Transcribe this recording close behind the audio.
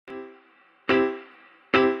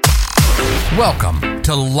Welcome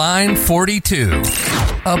to Line 42,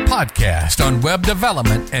 a podcast on web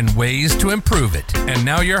development and ways to improve it. And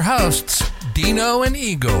now your hosts, Dino and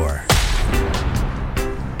Igor.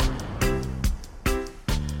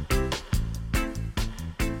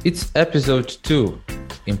 It's episode 2,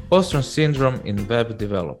 Imposter Syndrome in Web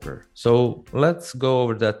Developer. So let's go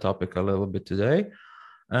over that topic a little bit today.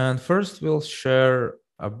 And first we'll share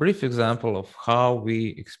a brief example of how we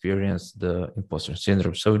experience the imposter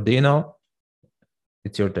syndrome. So Dino,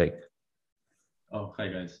 it's your take. Oh, hi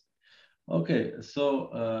guys. Okay,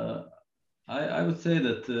 so I would say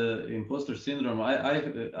that imposter syndrome,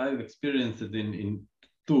 I've experienced it in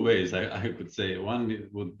two ways. I could say one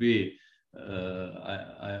would be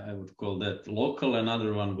I would call that local,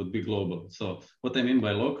 another one would be global. So what I mean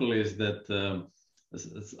by local is that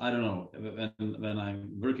I don't know, when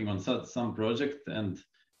I'm working on some project, and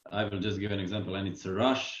I will just give an example, and it's a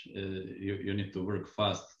rush, you need to work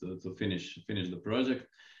fast to finish the project,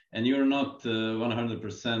 and you're not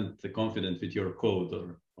 100% confident with your code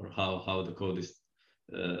or how the code is,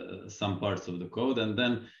 some parts of the code, and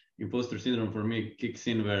then imposter syndrome for me kicks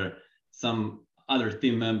in where some other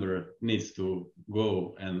team member needs to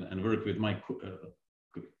go and work with my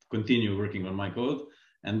continue working on my code,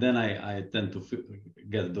 and then I tend to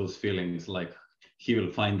get those feelings like he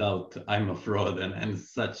will find out I'm a fraud and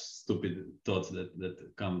such stupid thoughts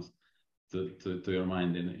that comes to your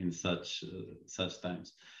mind in such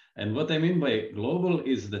times. And what I mean by global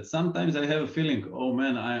is that sometimes I have a feeling, oh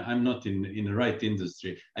man, I'm not in the right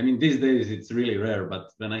industry. I mean, these days it's really rare,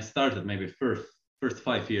 but when I started, maybe first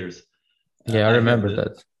 5 years, yeah, I remember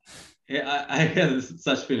that. Yeah, I had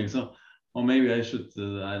such feelings. So, or maybe I should,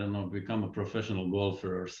 I don't know, become a professional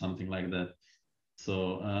golfer or something like that.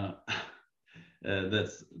 So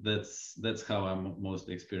that's how I'm most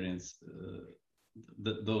experienced.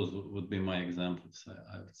 Those would be my examples,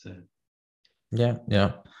 I would say.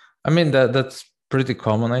 Yeah. I mean, that's pretty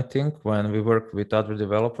common, I think, when we work with other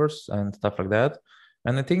developers and stuff like that.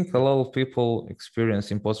 And I think a lot of people experience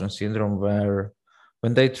imposter syndrome where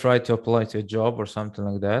when they try to apply to a job or something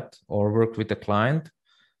like that, or work with a client,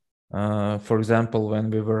 for example, when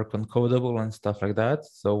we work on Codable and stuff like that.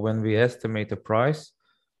 So when we estimate a price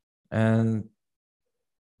and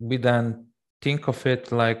we then think of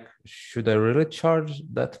it like, should I really charge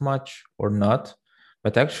that much or not?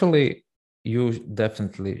 But actually, you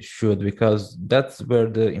definitely should, because that's where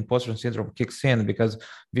the imposter syndrome kicks in, because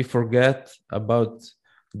we forget about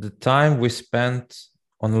the time we spent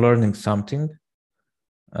on learning something.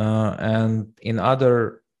 And in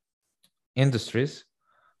other industries,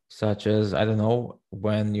 such as, I don't know,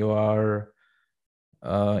 when you are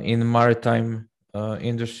in maritime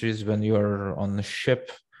industries, when you are on a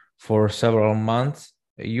ship for several months,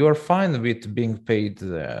 you're fine with being paid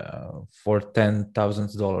for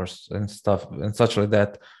 $10,000 and stuff and such like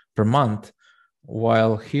that per month.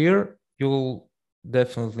 While here, you'll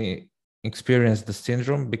definitely experience the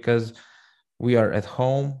syndrome because we are at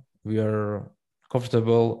home, we are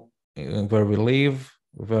comfortable where we live,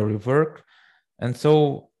 where we work. And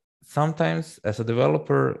so sometimes as a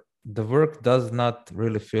developer, the work does not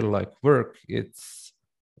really feel like work. It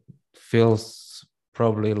feels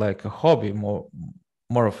probably like a hobby, more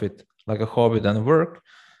of it like a hobby than work.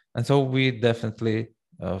 And so we definitely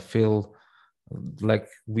feel like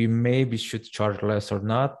we maybe should charge less or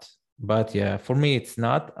not. But yeah, for me, it's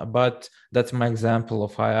not. But that's my example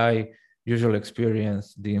of how I usually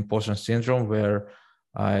experience the imposter syndrome, where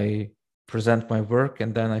I present my work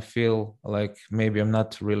and then I feel like maybe I'm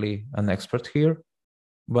not really an expert here,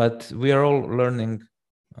 but we are all learning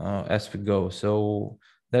as we go. So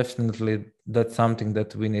definitely that's something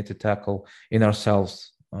that we need to tackle in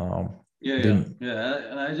ourselves. Yeah.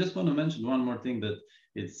 And I just want to mention one more thing, that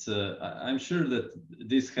it's I'm sure that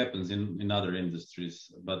this happens in other industries,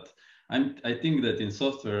 but I think that in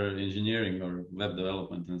software engineering or web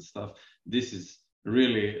development and stuff, this is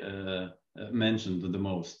really mentioned the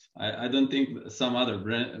most. I don't think some other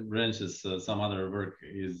branches, some other work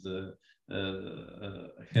is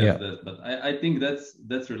has that, but I think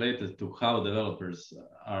that's related to how developers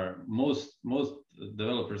are. Most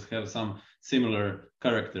developers have some similar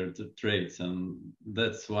character traits, and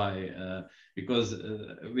that's why because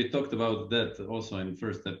we talked about that also in the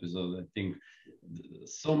first episode. I think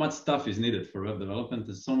so much stuff is needed for web development,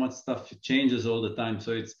 and so much stuff changes all the time.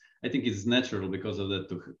 So I think it's natural because of that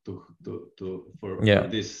for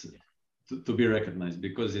this to be recognized,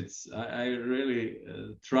 because I really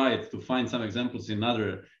tried to find some examples in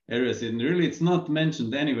other areas, and really it's not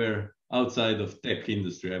mentioned anywhere outside of tech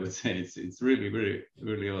industry. I would say it's really very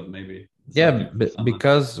really odd, maybe. Yeah,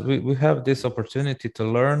 because we have this opportunity to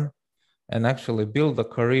learn and actually build a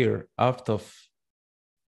career out of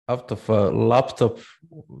a laptop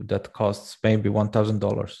that costs maybe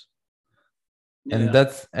 $1,000. And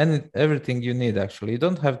that's everything you need. Actually, you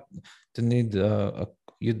don't have to need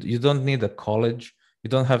you don't need a college. You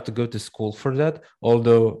don't have to go to school for that,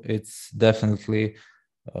 although it's definitely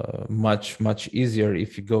much easier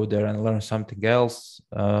if you go there and learn something else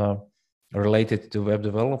related to web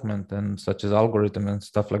development and such as algorithm and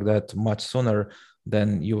stuff like that much sooner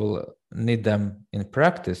than you will need them in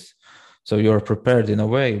practice. So you're prepared in a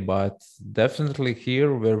way. But definitely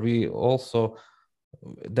here, where we also,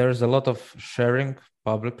 there's a lot of sharing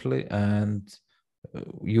publicly, and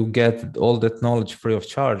you get all that knowledge free of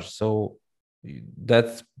charge. So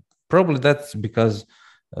that's because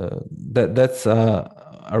that's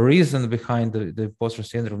a reason behind the imposter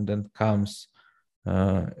syndrome that comes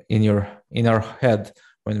in our head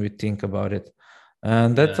when we think about it.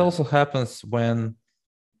 And that also happens when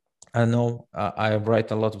I know I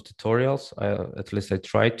write a lot of tutorials. At least I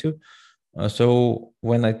try to. So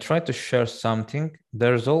when I try to share something,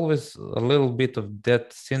 there's always a little bit of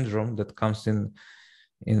that syndrome that comes in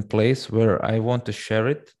place where I want to share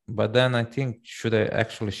it, but then I think, should I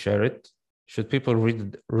actually share it? Should people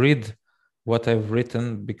read what I've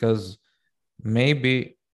written? Because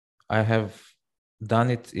maybe I have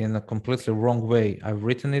done it in a completely wrong way. I've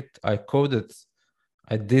written it, I coded,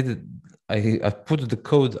 I put the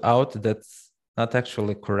code out that's not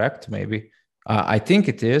actually correct. Maybe I think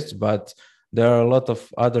it is, but there are a lot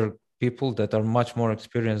of other people that are much more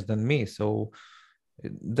experienced than me. So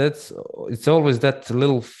it's always that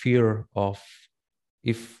little fear of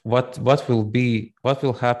if what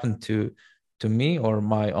will happen to me or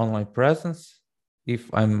my online presence if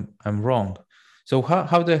I'm wrong. So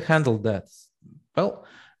how do I handle that? Well,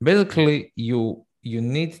 basically you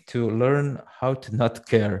need to learn how to not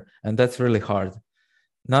care, and that's really hard.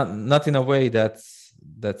 Not in a way that's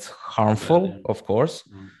harmful, of course,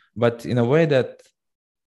 but in a way that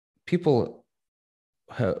people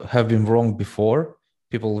have been wrong before,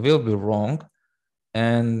 people will be wrong.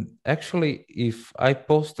 And actually, if I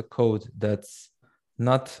post a code that's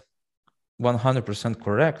not 100%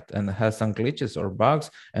 correct and has some glitches or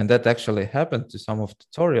bugs, and that actually happened to some of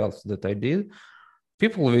tutorials that I did,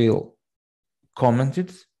 people will comment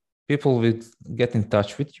it, people will get in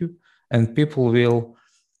touch with you, and you'll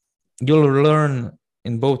learn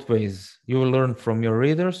in both ways. You will learn from your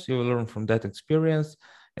readers, you will learn from that experience,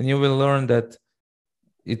 and you will learn that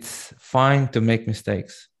it's fine to make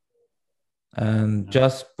mistakes and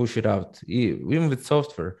just push it out. Even with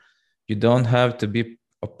software, you don't have to be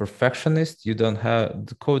a perfectionist.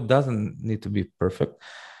 The code doesn't need to be perfect.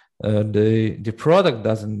 The product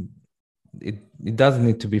doesn't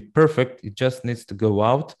need to be perfect. It just needs to go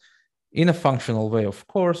out in a functional way, of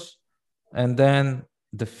course, and then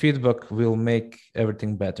the feedback will make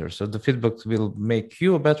everything better. So the feedback will make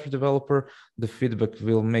you a better developer. The feedback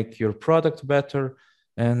will make your product better,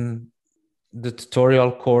 and the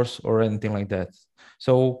tutorial course or anything like that.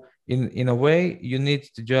 So in a way, you need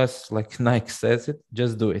to just, like Nike says it,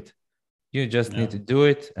 just do it. You just need to do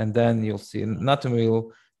it, and then you'll see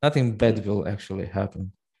nothing bad will actually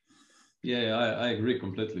happen. Yeah, I agree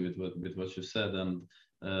completely with what you said, and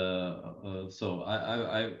so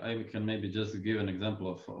I can maybe just give an example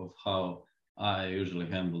of how I usually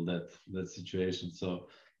handle that situation. So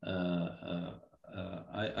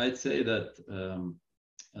I'd say that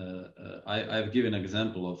I've given an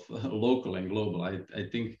example of local and global. I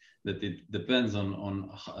think that it depends on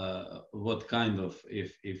what kind of,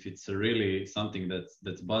 if it's really something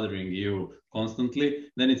that's bothering you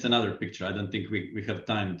constantly, then it's another picture. I don't think we have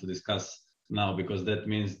time to discuss now, because that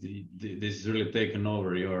means this is really taken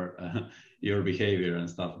over your behavior and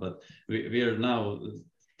stuff. But we are now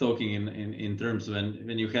talking in terms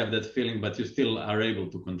when you have that feeling, but you still are able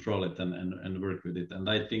to control it and work with it. And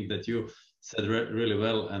I think that you said really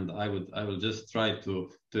well, and I will just try to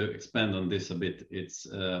expand on this a bit. It's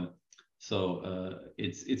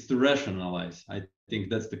it's to rationalize. I think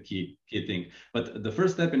that's the key thing. But the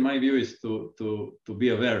first step in my view is to be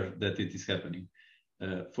aware that it is happening.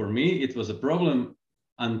 For me, it was a problem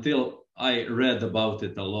until I read about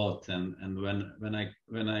it a lot, and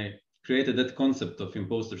when I created that concept of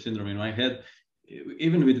imposter syndrome in my head,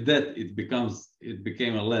 even with that, it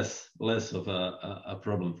became a less of a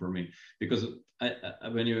problem for me, because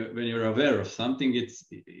when you're aware of something,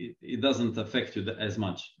 it doesn't affect you as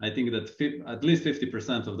much. I think that at least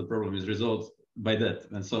 50% of the problem is resolved by that.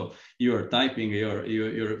 And so you are typing,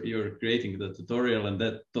 you're creating the tutorial, and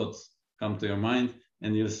that thoughts come to your mind,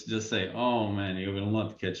 and you just say, "Oh man, you will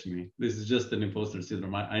not catch me. This is just an imposter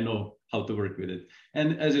syndrome. I know how to work with it."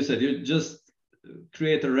 And as you said, you just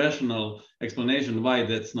create a rational explanation why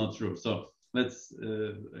that's not true. So let's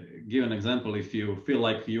give an example. If you feel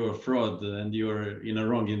like you're a fraud and you're in a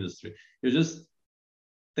wrong industry, you just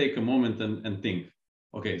take a moment and think,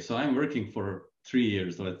 okay, so I'm working for 3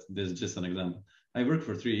 years. This is just an example. I worked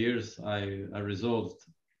for 3 years. I resolved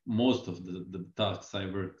most of the tasks I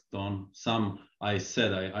worked on. Some I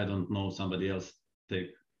said I don't know, somebody else take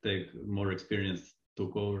more experience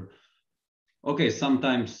took over. Okay,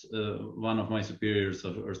 sometimes one of my superiors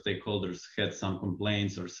or stakeholders had some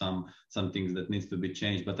complaints or some things that needs to be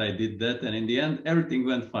changed, but I did that, and in the end everything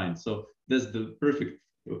went fine. So that's the perfect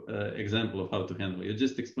example of how to handle it. You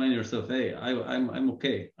just explain yourself, hey, I'm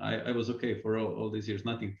okay. I was okay for all these years,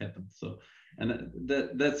 nothing happened. So, and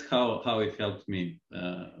that's how it helped me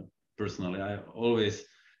personally. I always,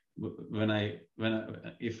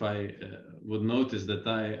 if I would notice that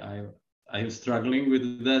I'm struggling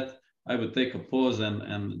with that, I would take a pause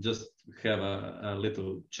and just have a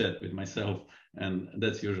little chat with myself, and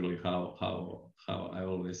that's usually how I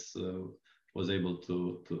always was able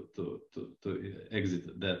to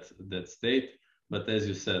exit that state. But as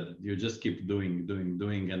you said, you just keep doing,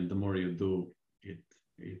 and the more you do,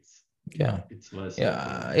 it's less.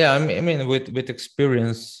 I mean, with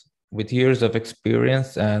experience, with years of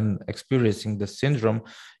experience and experiencing the syndrome,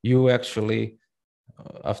 you actually,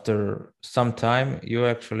 after some time, you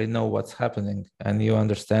actually know what's happening and you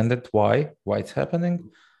understand it, why it's happening,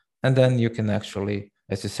 and then you can actually,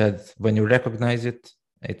 as you said, when you recognize it,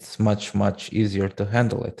 it's much easier to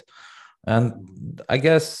handle it. And I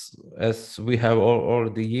guess as we have all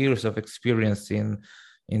the years of experience in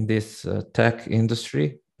this tech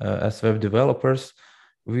industry as web developers,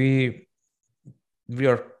 we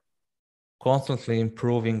are constantly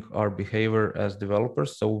improving our behavior as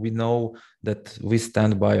developers. So we know that we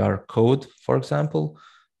stand by our code, for example.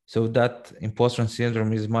 So that imposter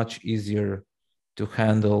syndrome is much easier to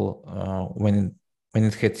handle when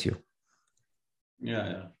it hits you.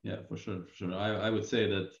 Yeah, for sure. I would say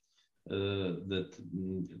that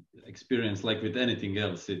experience, like with anything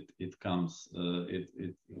else, it comes,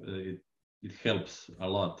 it helps a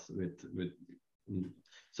lot with.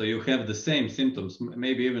 So you have the same symptoms,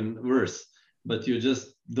 maybe even worse, but you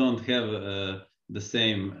just don't have the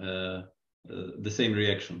same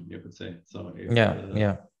reaction, you could say. So it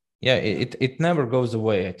never goes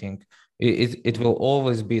away. I think it will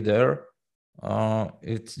always be there.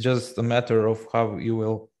 It's just a matter of how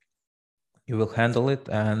you will handle it,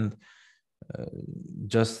 and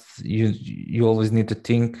just you always need to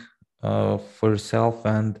think for yourself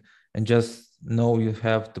and just know you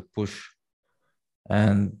have to push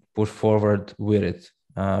forward with it,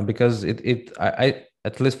 because I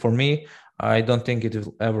at least for me, I don't think it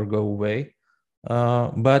will ever go away,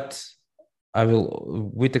 but I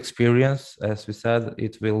will, with experience, as we said,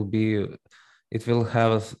 it will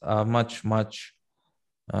have a much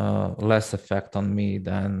less effect on me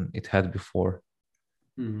than it had before.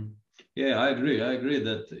 Mm-hmm. Yeah, I agree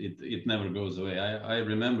that it never goes away. I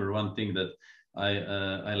remember one thing that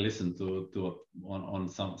I listened to on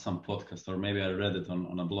some podcast, or maybe I read it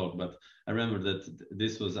on a blog, but I remember that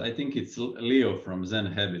this was, I think it's Leo from Zen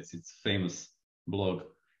Habits. It's famous blog,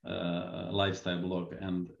 lifestyle blog,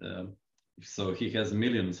 and so he has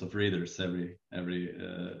millions of readers every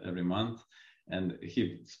month, and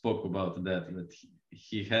he spoke about that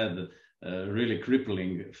he had a really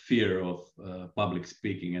crippling fear of public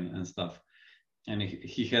speaking and stuff. And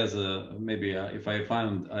he has maybe if I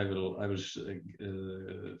found, I will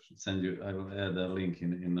send you, I will add a link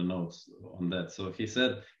in the notes on that. So he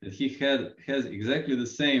said that he has exactly the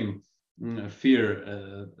same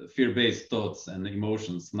fear-based thoughts and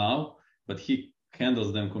emotions now, but he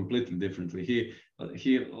handles them completely differently. He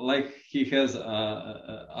has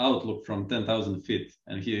a outlook from 10,000 feet,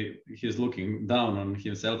 and he's looking down on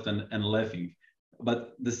himself and laughing.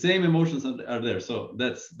 But the same emotions are there. So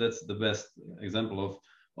that's the best example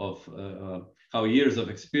of how years of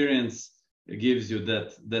experience gives you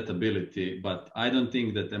that ability. But I don't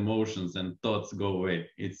think that emotions and thoughts go away.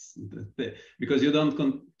 It's because you don't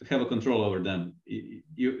have a control over them.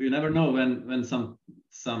 You never know when some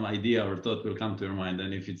idea or thought will come to your mind,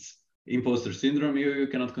 and if it's imposter syndrome, you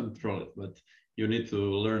cannot control it. But you need to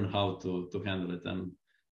learn how to handle it, and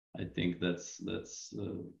I think that's that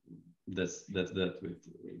with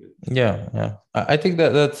I think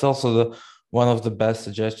that's also one of the best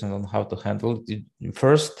suggestions on how to handle it.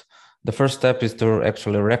 The first step is to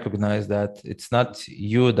actually recognize that it's not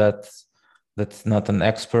you that's not an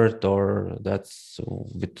expert, or that's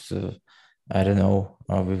with I don't know,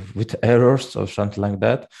 with errors or something like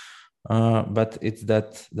that, but it's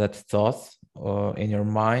that thought in your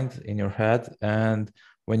mind, in your head, and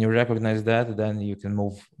when you recognize that, then you can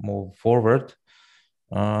move forward.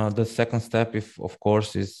 The second step, if of course,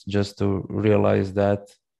 is just to realize that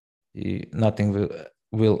nothing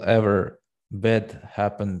will ever bad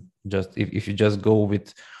happen. Just if you just go with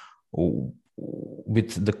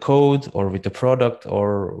the code or with the product or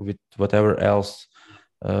with whatever else,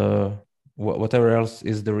 whatever else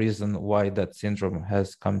is the reason why that syndrome has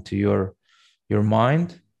come to your mind,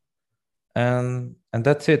 and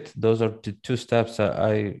that's it. Those are the two steps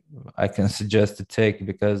I can suggest to take,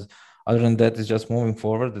 because other than that, it's just moving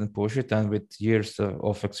forward and push it. And with years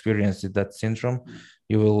of experience with that syndrome,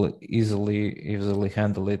 you will easily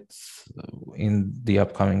handle it in the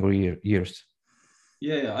upcoming years.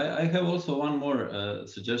 Yeah, I have also one more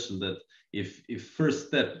suggestion, that if first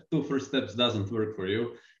steps doesn't work for you,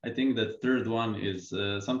 I think that third one is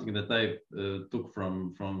something that I took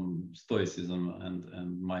from Stoicism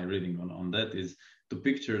and my reading on that, is to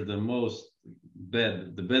picture the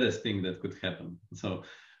baddest thing that could happen. So,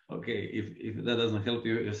 okay, if that doesn't help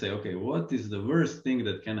you, you say, okay, what is the worst thing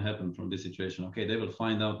that can happen from this situation? Okay, they will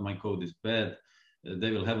find out my code is bad.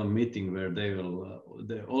 They will have a meeting where they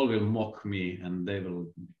all will mock me, and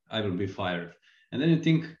I will be fired. And then you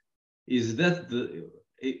think,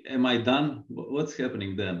 am I done? What's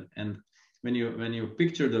happening then? And when you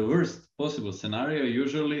picture the worst possible scenario,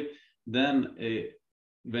 usually then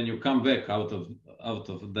when you come back out of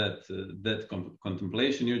that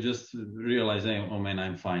contemplation, you just realize, oh man,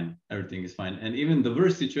 I'm fine, everything is fine. And even the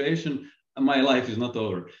worst situation, my life is not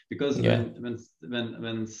over, because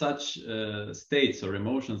when such states or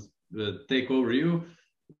emotions take over you,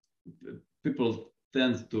 people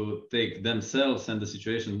tend to take themselves and the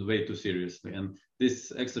situation way too seriously. And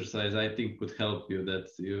this exercise, I think, could help you, that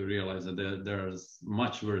you realize that there are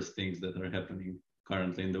much worse things that are happening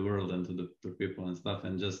currently in the world and to people and stuff,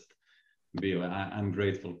 and just I'm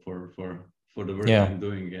grateful for the work I'm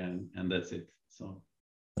doing, and that's it. So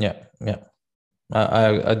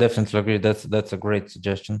I definitely agree. That's a great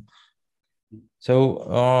suggestion.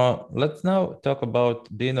 So let's now talk about,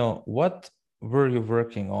 Dino, what were you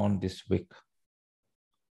working on this week?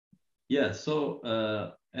 Yeah, so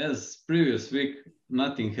as previous week,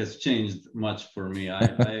 nothing has changed much for me.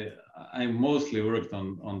 I mostly worked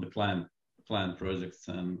on the client projects,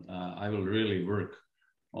 and I will really work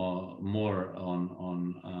more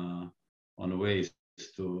on ways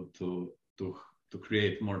to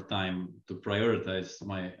create more time, to prioritize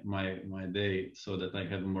my day, so that I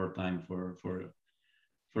have more time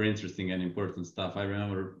for interesting and important stuff. I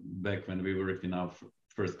remember back when we worked in our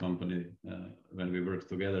first company, when we worked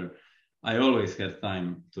together, I always had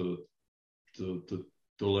time to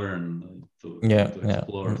learn, to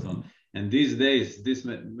explore. So, and these days,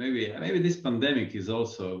 maybe this pandemic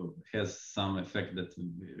has some effect that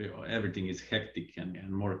everything is hectic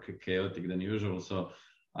and more chaotic than usual. So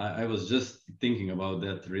I was just thinking about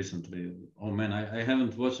that recently. Oh man, I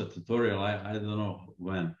haven't watched a tutorial. I don't know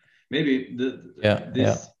when. Maybe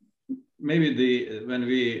when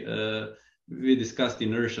we discussed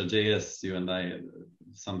inertia.js, you and I,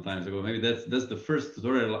 some times ago. Maybe that's the first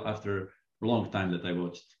tutorial after a long time that I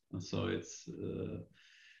watched. And so it's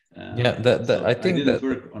I think I didn't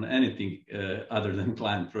work on anything other than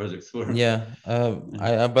client projects.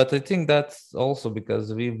 But I think that's also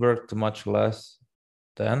because we worked much less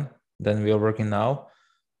than we are working now.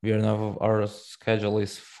 Our schedule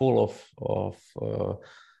is full of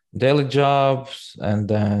daily jobs, and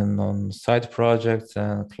then on side projects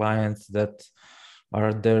and clients that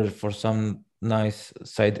are there for some nice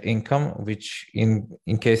side income, which in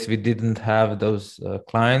case we didn't have those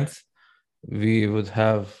clients, we would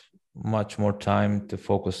have much more time to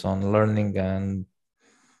focus on learning and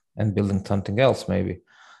building something else, maybe.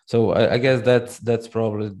 So I guess that's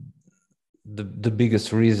probably the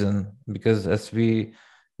biggest reason, because as we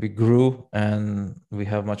grew and we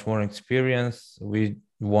have much more experience, we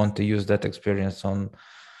want to use that experience on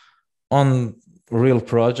real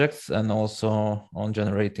projects, and also on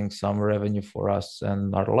generating some revenue for us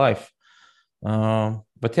and our life.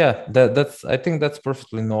 But yeah, I think that's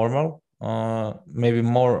perfectly normal. Maybe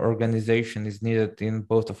more organization is needed in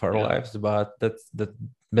both of our lives, but that's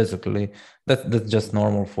just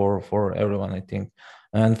normal for everyone, I think.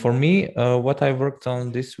 And for me, what I worked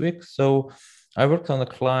on this week, so I worked on a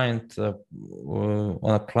client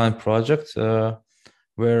project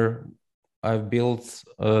where I built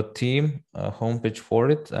a team, a homepage for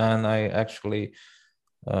it, and I actually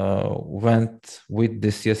went with the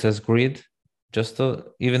CSS grid.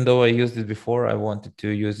 Even though I used it before, I wanted to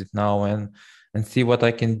use it now and see what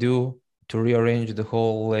I can do to rearrange the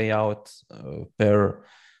whole layout per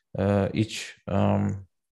each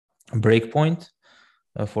breakpoint.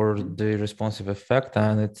 for the responsive effect,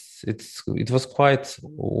 and it was quite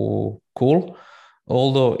cool.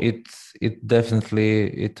 Although it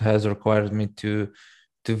definitely it has required me to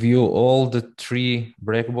view all the three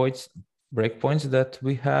breakpoints that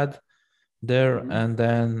we had there, and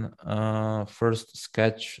then first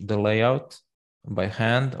sketch the layout by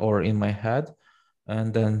hand or in my head,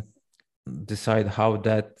 and then decide how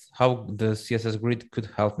the CSS grid could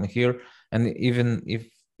help me here, and even if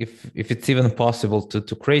it's even possible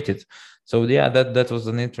to create it. So yeah, that was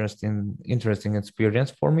an interesting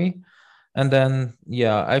experience for me. And then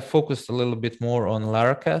yeah, I focused a little bit more on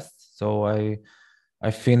Laracast. So I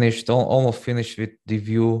finished almost finished with the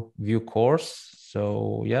view course.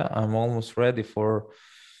 So yeah, I'm almost ready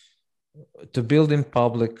to build in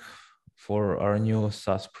public for our new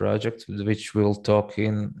SaaS project, which we'll talk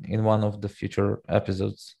in one of the future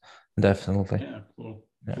episodes. Definitely. Yeah, cool.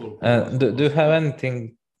 Yeah. Cool. Do you have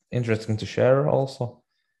anything interesting to share also?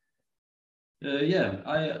 Yeah,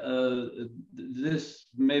 this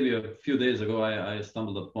maybe a few days ago I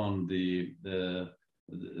stumbled upon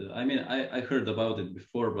I mean I heard about it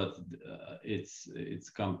before, but it's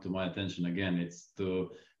come to my attention again. It's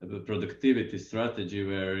to a productivity strategy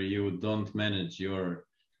where you don't manage your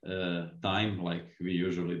time like we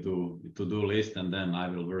usually do, to-do list, and then I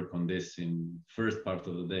will work on this in first part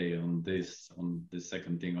of the day, on the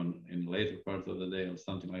second thing in later part of the day, or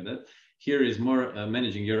something like that. Here is more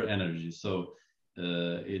managing your energy. So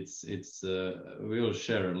we will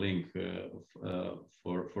share a link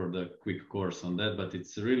for the quick course on that, but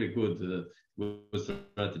it's a really good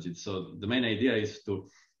strategy. So the main idea is to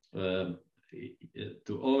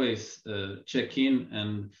always check in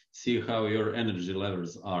and see how your energy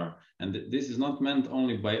levels are. And this is not meant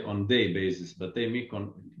only on day basis, but they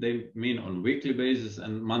mean on weekly basis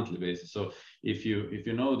and monthly basis. So if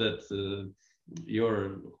you know that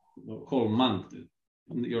your whole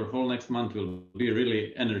next month will be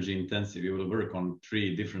really energy intensive, you will work on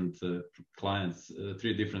three different client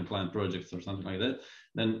projects or something like that,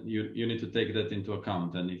 then you need to take that into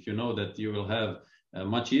account. And if you know that you will have a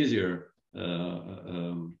much easier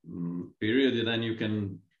period, then you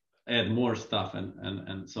can add more stuff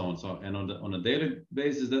and so on. So, and on a daily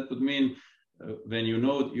basis, that would mean when you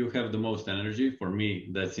know you have the most energy, for me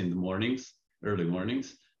that's in the mornings, early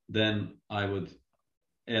mornings, then I would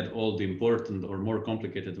add all the important or more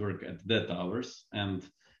complicated work at that hours, and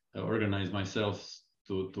organize myself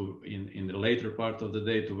in the later part of the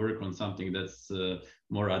day to work on something that's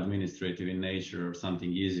more administrative in nature, or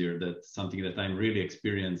something easier, something that I'm really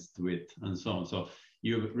experienced with, and so on. So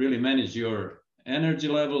you really manage your energy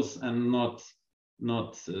levels and not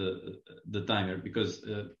the timer, because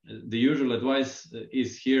the usual advice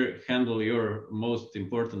is here: handle your most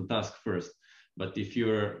important task first. But if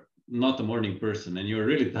you're not a morning person and you're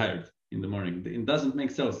really tired in the morning, it doesn't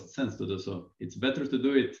make sense to do so. It's better to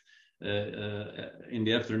do it in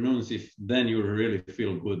the afternoons, if then you really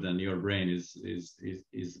feel good and your brain is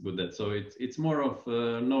good at. So it's more of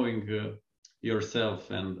knowing yourself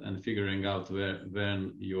and figuring out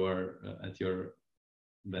when you are at your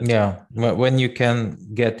best. Yeah, when you can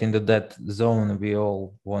get into that zone we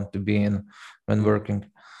all want to be in when working.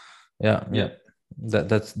 Yeah.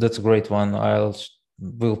 That's a great one.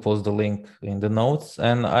 Will post the link in the notes.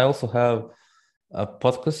 And I also have a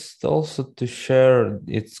podcast also to share.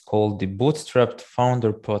 It's called the Bootstrapped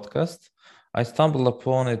Founder Podcast. I stumbled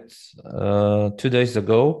upon it 2 days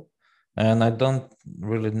ago, and I don't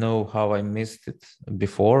really know how I missed it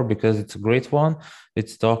before, because it's a great one.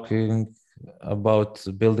 It's talking about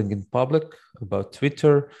building in public, about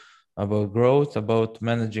Twitter, about growth, about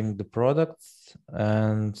managing the products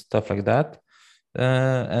and stuff like that.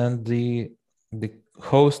 And the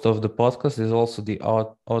host of the podcast is also the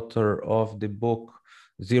author of the book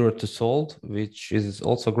Zero to Sold, which is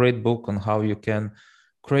also a great book on how you can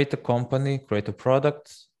create a company, create a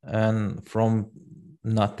product, and from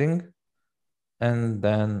nothing, and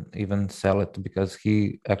then even sell it, because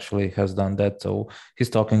he actually has done that. So he's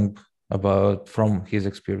talking about from his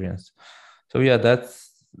experience. So yeah, that's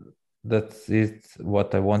it,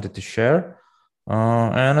 what I wanted to share.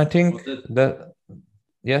 And I think that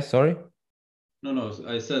yeah, sorry. No,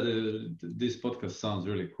 I said this podcast sounds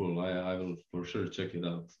really cool. I will for sure check it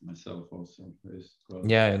out myself also.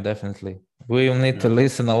 Yeah, definitely. We will need to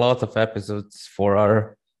listen a lot of episodes for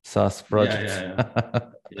our SaaS project.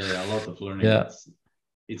 Yeah, a lot of learning.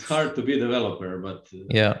 It's hard to be a developer, but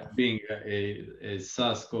being a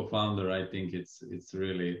SaaS co-founder, I think it's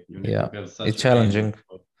really, you need to have such it's challenging.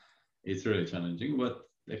 It's really challenging, but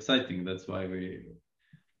exciting. That's why we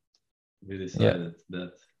decided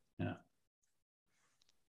that. Yeah.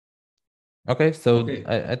 Okay, so Okay.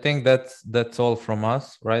 I think that's all from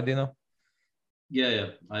us, right, Dino? Yeah.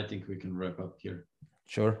 I think we can wrap up here.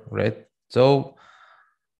 Sure, great. So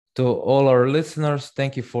to all our listeners,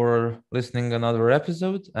 thank you for listening another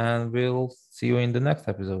episode, and we'll see you in the next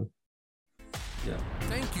episode. Yeah.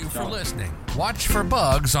 Thank you for listening. Watch for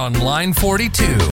bugs on line 42.